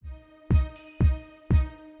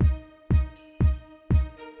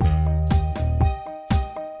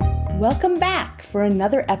Welcome back for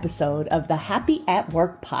another episode of the Happy at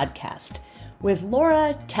Work podcast with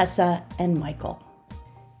Laura, Tessa, and Michael.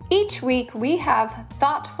 Each week, we have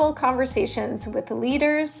thoughtful conversations with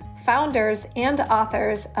leaders, founders, and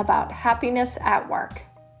authors about happiness at work.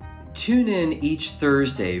 Tune in each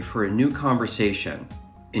Thursday for a new conversation.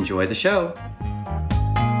 Enjoy the show.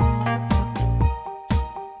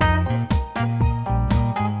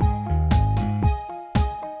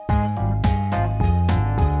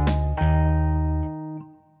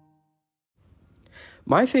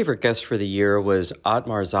 My favorite guest for the year was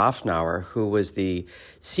Otmar Szafnauer, who was the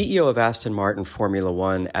CEO of Aston Martin Formula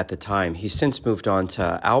One at the time. He's since moved on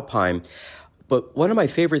to Alpine. But one of my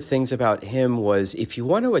favorite things about him was if you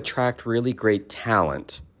want to attract really great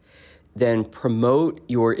talent, then promote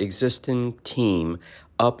your existing team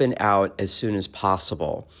up and out as soon as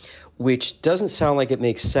possible, which doesn't sound like it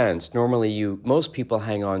makes sense. Normally, most people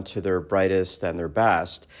hang on to their brightest and their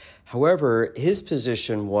best. However, his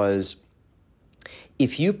position was,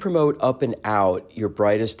 if you promote up and out your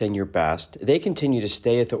brightest and your best, they continue to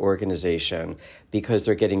stay at the organization because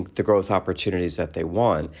they're getting the growth opportunities that they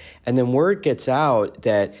want. And then word gets out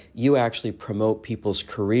that you actually promote people's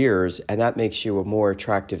careers, and that makes you a more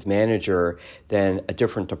attractive manager than a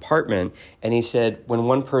different department. And he said, when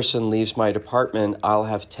one person leaves my department, I'll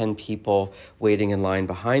have 10 people waiting in line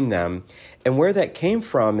behind them. And where that came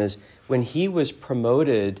from is when he was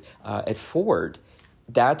promoted at Ford,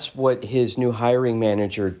 that's what his new hiring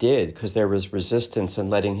manager did, because there was resistance in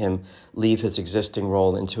letting him leave his existing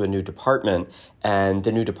role into a new department. And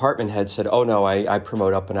the new department head said, oh, no, I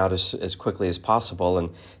promote up and out as quickly as possible. And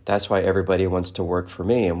that's why everybody wants to work for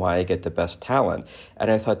me and why I get the best talent.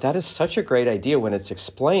 And I thought that is such a great idea when it's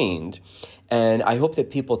explained. And I hope that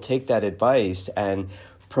people take that advice and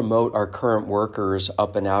promote our current workers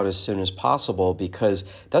up and out as soon as possible, because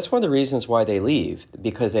that's one of the reasons why they leave,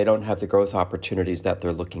 because they don't have the growth opportunities that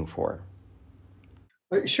they're looking for.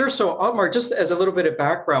 Sure. So, Otmar, just as a little bit of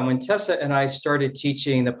background, when Tessa and I started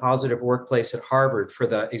teaching the positive workplace at Harvard for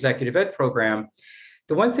the executive ed program,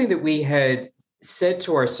 the one thing that we had said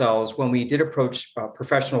to ourselves when we did approach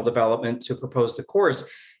professional development to propose the course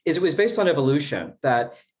is it was based on evolution,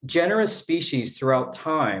 that generous species throughout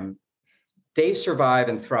time, they survive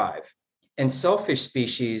and thrive, and selfish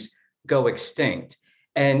species go extinct.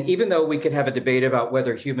 And even though we could have a debate about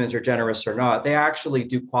whether humans are generous or not, they actually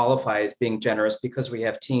do qualify as being generous because we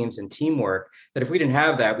have teams and teamwork, that if we didn't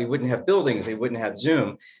have that, we wouldn't have buildings, we wouldn't have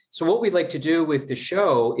Zoom. So what we'd like to do with the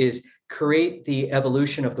show is create the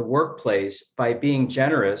evolution of the workplace by being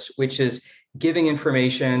generous, which is giving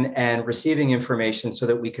information and receiving information so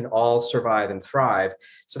that we can all survive and thrive.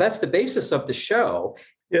 So that's the basis of the show.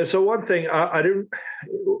 Yeah. So one thing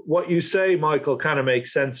what you say, Michael, kind of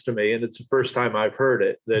makes sense to me. And it's the first time I've heard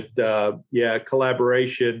it, that,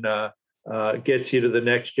 collaboration gets you to the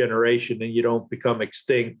next generation and you don't become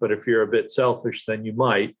extinct. But if you're a bit selfish, then you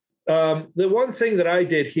might. The one thing that I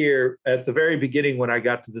did here at the very beginning when I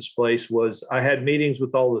got to this place was I had meetings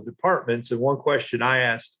with all the departments. And one question I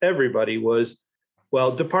asked everybody was,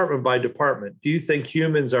 well, department by department, do you think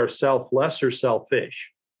humans are selfless or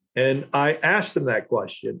selfish? And I asked them that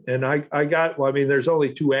question, and I got, there's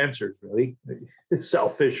only two answers, really,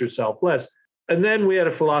 selfish or selfless. And then we had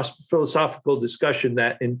a philosophical discussion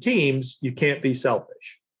that in teams, you can't be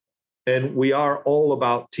selfish. And we are all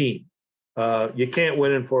about team. You can't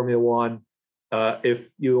win in Formula One if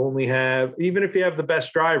you only have, even if you have the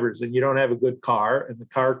best drivers and you don't have a good car and the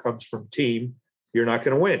car comes from team, you're not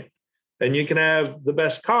going to win. And you can have the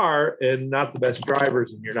best car and not the best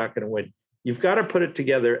drivers and you're not going to win. You've got to put it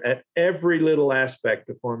together at every little aspect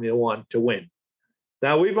of Formula One to win.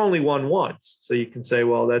 Now, we've only won once. So you can say,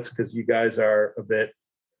 well, that's because you guys are a bit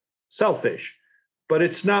selfish. But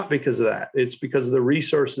it's not because of that. It's because of the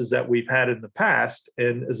resources that we've had in the past.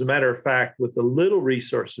 And as a matter of fact, with the little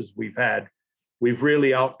resources we've had, we've really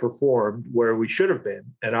outperformed where we should have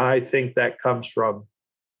been. And I think that comes from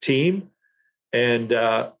team and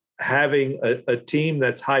having a team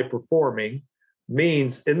that's high performing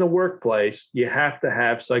means in the workplace, you have to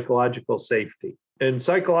have psychological safety. And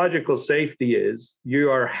psychological safety is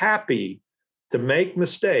you are happy to make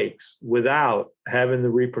mistakes without having the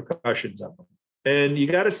repercussions of them. And you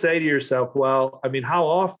got to say to yourself, well, how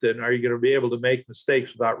often are you going to be able to make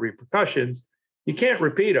mistakes without repercussions? You can't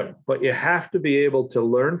repeat them, but you have to be able to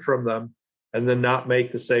learn from them and then not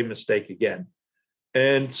make the same mistake again.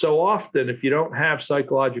 And so often, if you don't have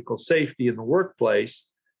psychological safety in the workplace,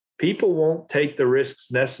 people won't take the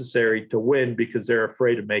risks necessary to win because they're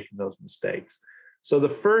afraid of making those mistakes. So the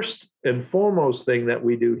first and foremost thing that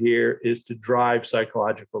we do here is to drive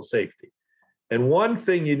psychological safety. And one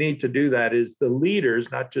thing you need to do that is the leaders,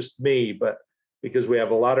 not just me, but because we have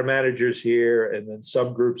a lot of managers here and then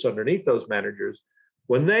subgroups underneath those managers,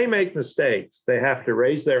 when they make mistakes, they have to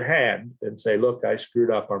raise their hand and say, look, I screwed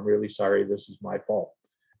up. I'm really sorry. This is my fault.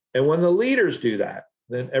 And when the leaders do that,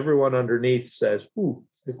 then everyone underneath says, ooh,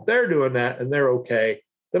 if they're doing that and they're okay,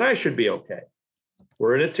 then I should be okay.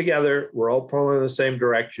 We're in it together. We're all pulling in the same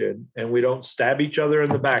direction, and we don't stab each other in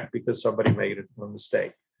the back because somebody made a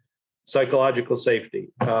mistake. Psychological safety.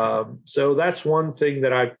 So that's one thing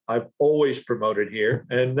that I've always promoted here.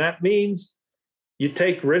 And that means you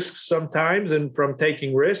take risks sometimes, and from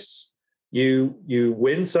taking risks, you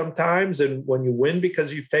win sometimes. And when you win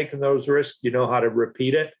because you've taken those risks, you know how to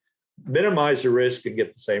repeat it, minimize the risk, and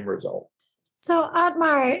get the same result. So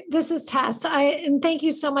Otmar, this is Tess. And thank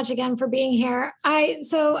you so much again for being here. I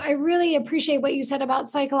really appreciate what you said about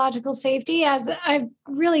psychological safety, as I've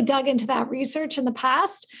really dug into that research in the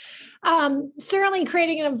past. Certainly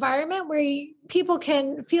creating an environment where people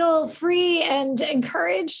can feel free and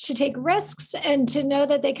encouraged to take risks and to know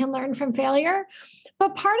that they can learn from failure.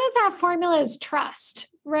 But part of that formula is trust,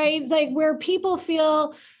 right? Like where people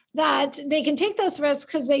feel that they can take those risks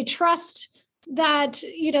because they trust that,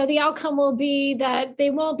 you know, the outcome will be that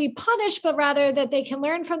they won't be punished, but rather that they can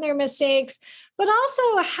learn from their mistakes. But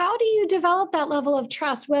also, how do you develop that level of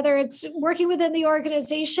trust, whether it's working within the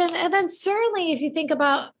organization? And then certainly if you think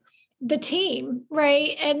about the team,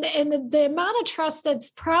 right? And the amount of trust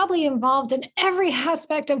that's probably involved in every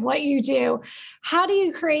aspect of what you do. How do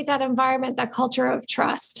you create that environment, that culture of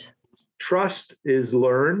trust? Trust is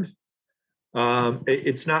learned.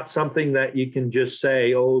 It's not something that you can just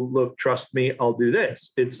say, oh, look, trust me, I'll do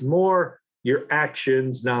this. It's more your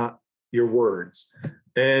actions, not your words.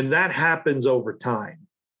 And that happens over time.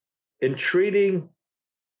 In treating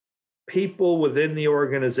people within the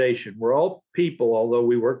organization, we're all people, although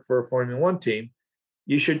we work for a Formula One team,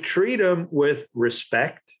 you should treat them with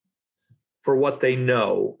respect for what they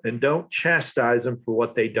know and don't chastise them for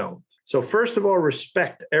what they don't. So first of all,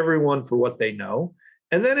 respect everyone for what they know.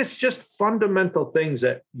 And then it's just fundamental things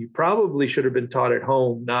that you probably should have been taught at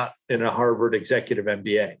home, not in a Harvard executive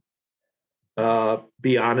MBA.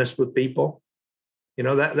 Be honest with people. You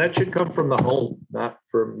know, that should come from the home, not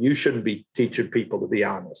from, you shouldn't be teaching people to be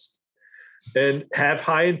honest. And have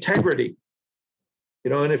high integrity.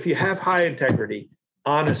 You know, and if you have high integrity,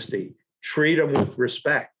 honesty, treat them with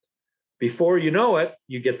respect. Before you know it,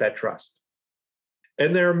 you get that trust.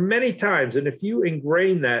 And there are many times, and if you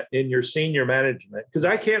ingrain that in your senior management, because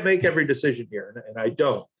I can't make every decision here, and I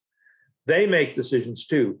don't, they make decisions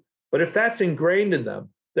too. But if that's ingrained in them,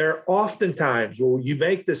 there are often times where you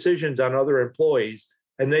make decisions on other employees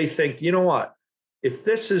and they think, you know what, if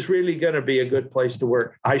this is really going to be a good place to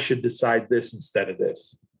work, I should decide this instead of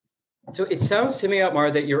this. So it sounds to me,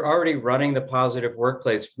 Otmar, that you're already running the positive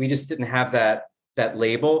workplace. We just didn't have that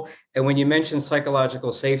label. And when you mention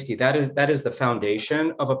psychological safety, that is the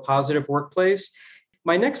foundation of a positive workplace.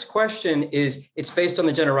 My next question is, it's based on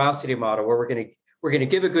the generosity model where we're going to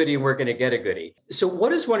give a goodie and we're going to get a goodie. So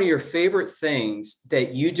what is one of your favorite things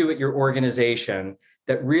that you do at your organization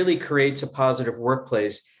that really creates a positive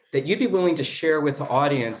workplace that you'd be willing to share with the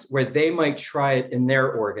audience where they might try it in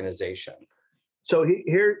their organization? So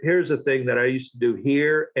here's the thing that I used to do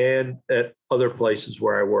here and at other places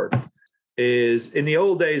where I work. Is in the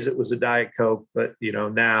old days, it was a Diet Coke, but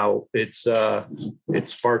now it's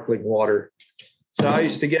sparkling water. So I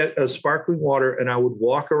used to get a sparkling water and I would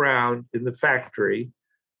walk around in the factory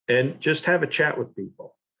and just have a chat with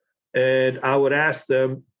people. And I would ask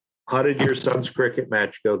them, how did your son's cricket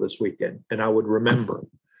match go this weekend? And I would remember.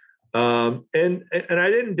 And I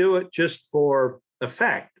didn't do it just for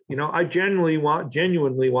effect. I genuinely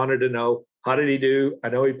wanted to know, how did he do? I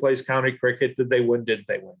know he plays county cricket. Did they win? Didn't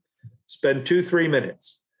they win? Spend 2-3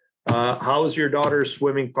 minutes. How's your daughter's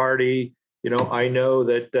swimming party? I know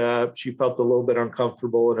that she felt a little bit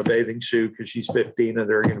uncomfortable in a bathing suit because she's 15 and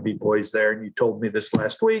there are going to be boys there. And you told me this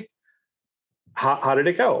last week. How did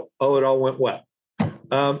it go? Oh, it all went well.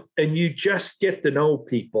 And you just get to know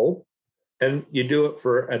people, and you do it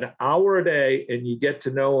for an hour a day, and you get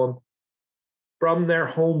to know them from their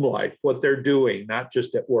home life, what they're doing, not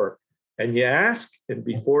just at work. And you ask, and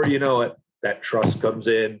before you know it, that trust comes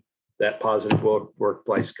in. That positive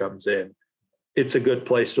workplace comes in. It's a good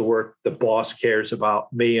place to work. The boss cares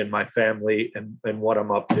about me and my family and what I'm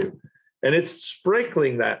up to. And it's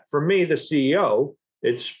sprinkling that, for me, the CEO,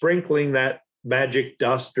 it's sprinkling that magic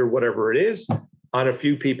dust or whatever it is on a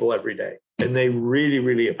few people every day. And they really,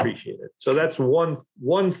 really appreciate it. So that's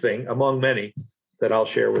one thing among many that I'll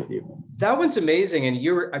share with you. That one's amazing.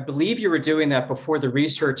 And I believe you were doing that before the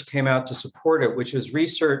research came out to support it, which was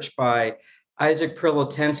research by Isaac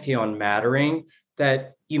Prillotensky on mattering,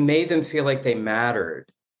 that you made them feel like they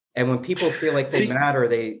mattered. And when people feel like they matter,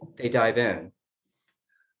 they dive in.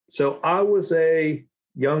 So I was a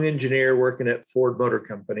young engineer working at Ford Motor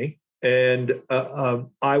Company, and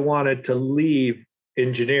I wanted to leave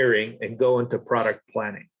engineering and go into product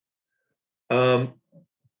planning.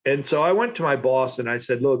 And so I went to my boss and I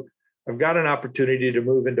said, look, I've got an opportunity to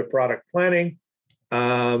move into product planning.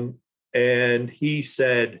 And he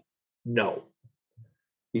said, no.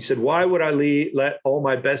 He said, why would I let all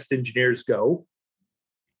my best engineers go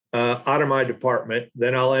out of my department?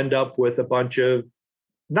 Then I'll end up with a bunch of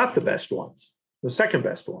not the best ones, the second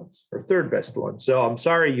best ones or third best ones. So I'm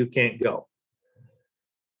sorry, you can't go.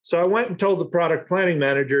 So I went and told the product planning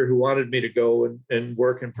manager who wanted me to go and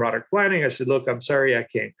work in product planning. I said, look, I'm sorry, I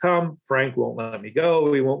can't come. Frank won't let me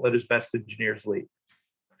go. He won't let his best engineers leave.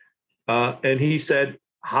 And he said,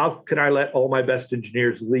 how can I let all my best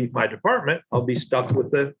engineers leave my department? I'll be stuck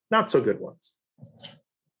with the not so good ones.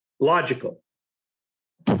 Logical.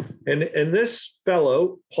 And this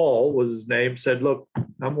fellow, Paul was his name, said, look,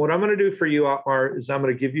 what I'm going to do for you, Otmar, is I'm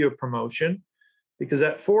going to give you a promotion, because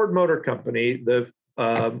at Ford Motor Company, the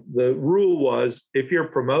rule was if you're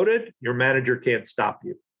promoted, your manager can't stop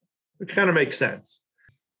you, which kind of makes sense.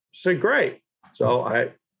 I said, great. So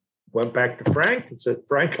I went back to Frank and said,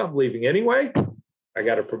 Frank, I'm leaving anyway. I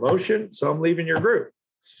got a promotion, so I'm leaving your group.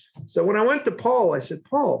 So when I went to Paul, I said,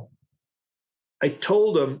 Paul, I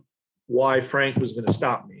told him why Frank was going to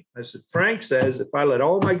stop me. I said, Frank says, if I let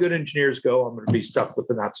all my good engineers go, I'm going to be stuck with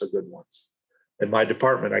the not so good ones. In my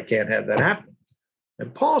department, I can't have that happen.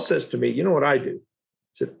 And Paul says to me, you know what I do?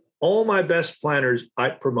 He said, all my best planners I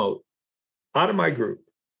promote out of my group.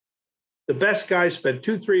 The best guys spend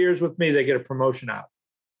 2-3 years with me, they get a promotion out.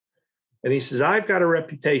 And he says, I've got a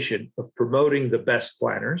reputation of promoting the best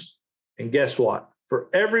planners. And guess what? For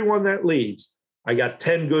everyone that leaves, I got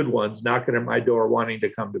 10 good ones knocking at my door wanting to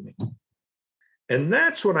come to me. And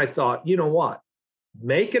that's when I thought, you know what?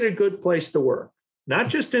 Make it a good place to work, not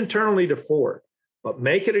just internally to Ford, but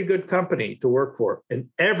make it a good company to work for. And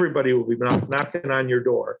everybody will be knocking on your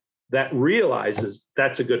door that realizes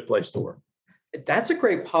that's a good place to work. That's a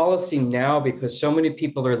great policy now, because so many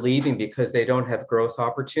people are leaving because they don't have growth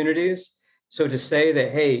opportunities. So to say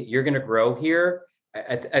that, hey, you're going to grow here,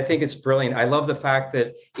 I think it's brilliant. I love the fact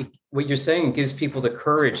that what you're saying gives people the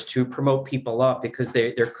courage to promote people up, because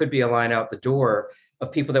there could be a line out the door of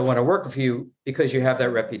people that want to work with you because you have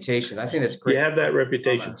that reputation. I think that's great. You have that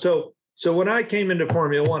reputation. So when I came into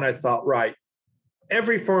Formula One, I thought, right,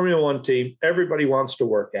 every Formula One team, everybody wants to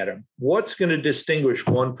work at them. What's going to distinguish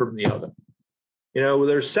one from the other? You know,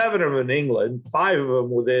 there's 7 of them in England, 5 of them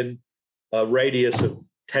within a radius of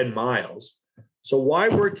 10 miles. So why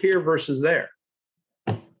work here versus there?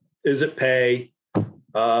 Is it pay?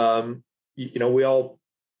 We all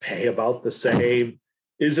pay about the same.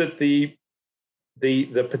 Is it the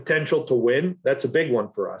potential to win? That's a big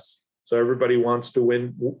one for us. So everybody wants to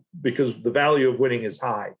win because the value of winning is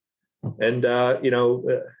high. And,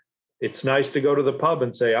 it's nice to go to the pub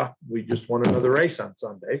and say, we just won another race on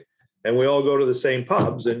Sunday. And we all go to the same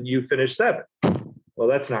pubs and you finish 7th. Well,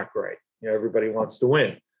 that's not great. Everybody wants to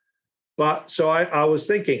win. But so I was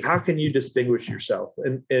thinking, how can you distinguish yourself?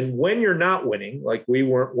 And when you're not winning, like we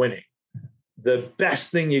weren't winning, the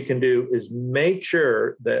best thing you can do is make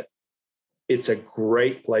sure that it's a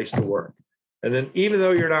great place to work. And then even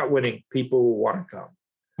though you're not winning, people will want to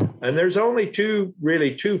come. And there's only two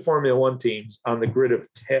Formula One teams on the grid of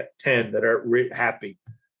 10 that are happy.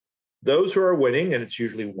 Those who are winning, and it's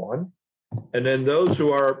usually 1, and then those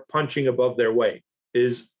who are punching above their weight,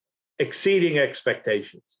 is exceeding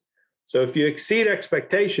expectations. So if you exceed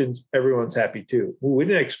expectations, everyone's happy too. Well, we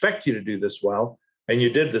didn't expect you to do this well, and you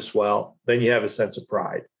did this well, then you have a sense of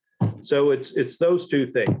pride. So it's those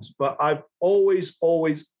two things. But I've always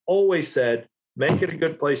said, make it a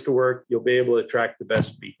good place to work. You'll be able to attract the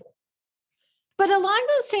best people. But along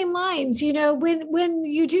those same lines, when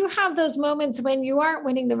you do have those moments when you aren't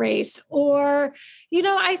winning the race, or,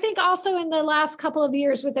 I think also in the last couple of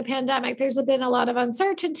years with the pandemic, there's been a lot of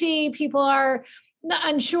uncertainty. People are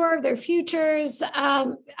unsure of their futures.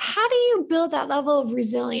 How do you build that level of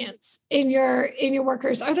resilience in your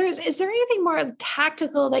workers? Is there anything more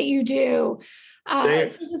tactical that you do so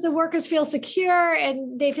that the workers feel secure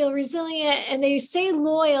and they feel resilient and they stay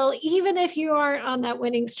loyal, even if you aren't on that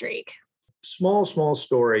winning streak? Small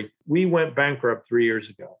story. We went bankrupt 3 years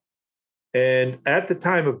ago. And at the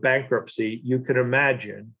time of bankruptcy, you can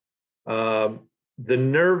imagine the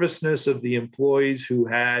nervousness of the employees who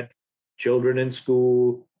had children in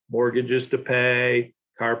school, mortgages to pay,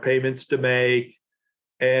 car payments to make.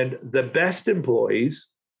 And the best employees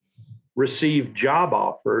received job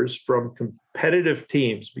offers from competitive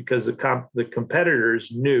teams because the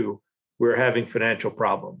competitors knew we were having financial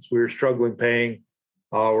problems. We were struggling paying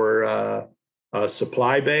our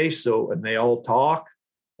supply base, and they all talk.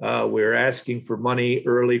 We were asking for money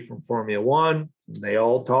early from Formula One, and they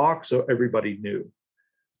all talk, so everybody knew.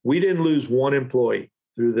 We didn't lose one employee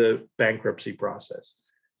through the bankruptcy process.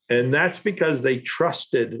 And that's because they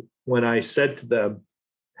trusted when I said to them,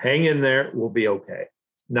 hang in there, we'll be okay.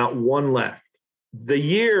 Not one left. The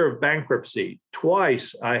year of bankruptcy,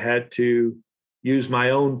 twice I had to use my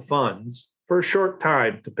own funds for a short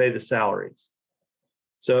time to pay the salaries.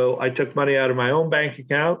 So I took money out of my own bank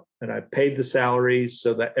account and I paid the salaries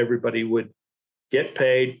so that everybody would get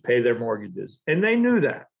paid, pay their mortgages. And they knew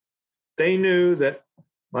that. They knew that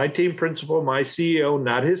my team principal, my CEO,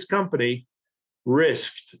 not his company,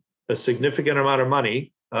 risked a significant amount of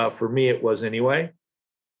money. For me, it was anyway,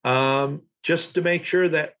 just to make sure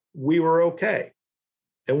that we were okay.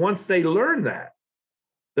 And once they learn that,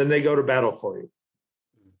 then they go to battle for you.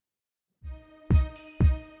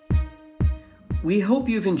 We hope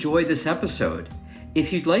you've enjoyed this episode.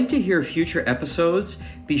 If you'd like to hear future episodes,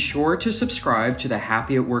 be sure to subscribe to the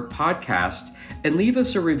Happy at Work podcast and leave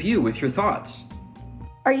us a review with your thoughts.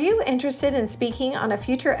 Are you interested in speaking on a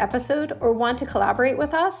future episode or want to collaborate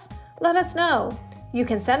with us? Let us know. You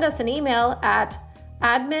can send us an email at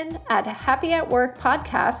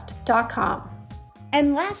admin@happyatworkpodcast.com.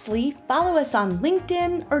 And lastly, follow us on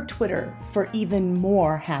LinkedIn or Twitter for even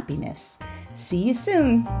more happiness. See you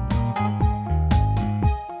soon.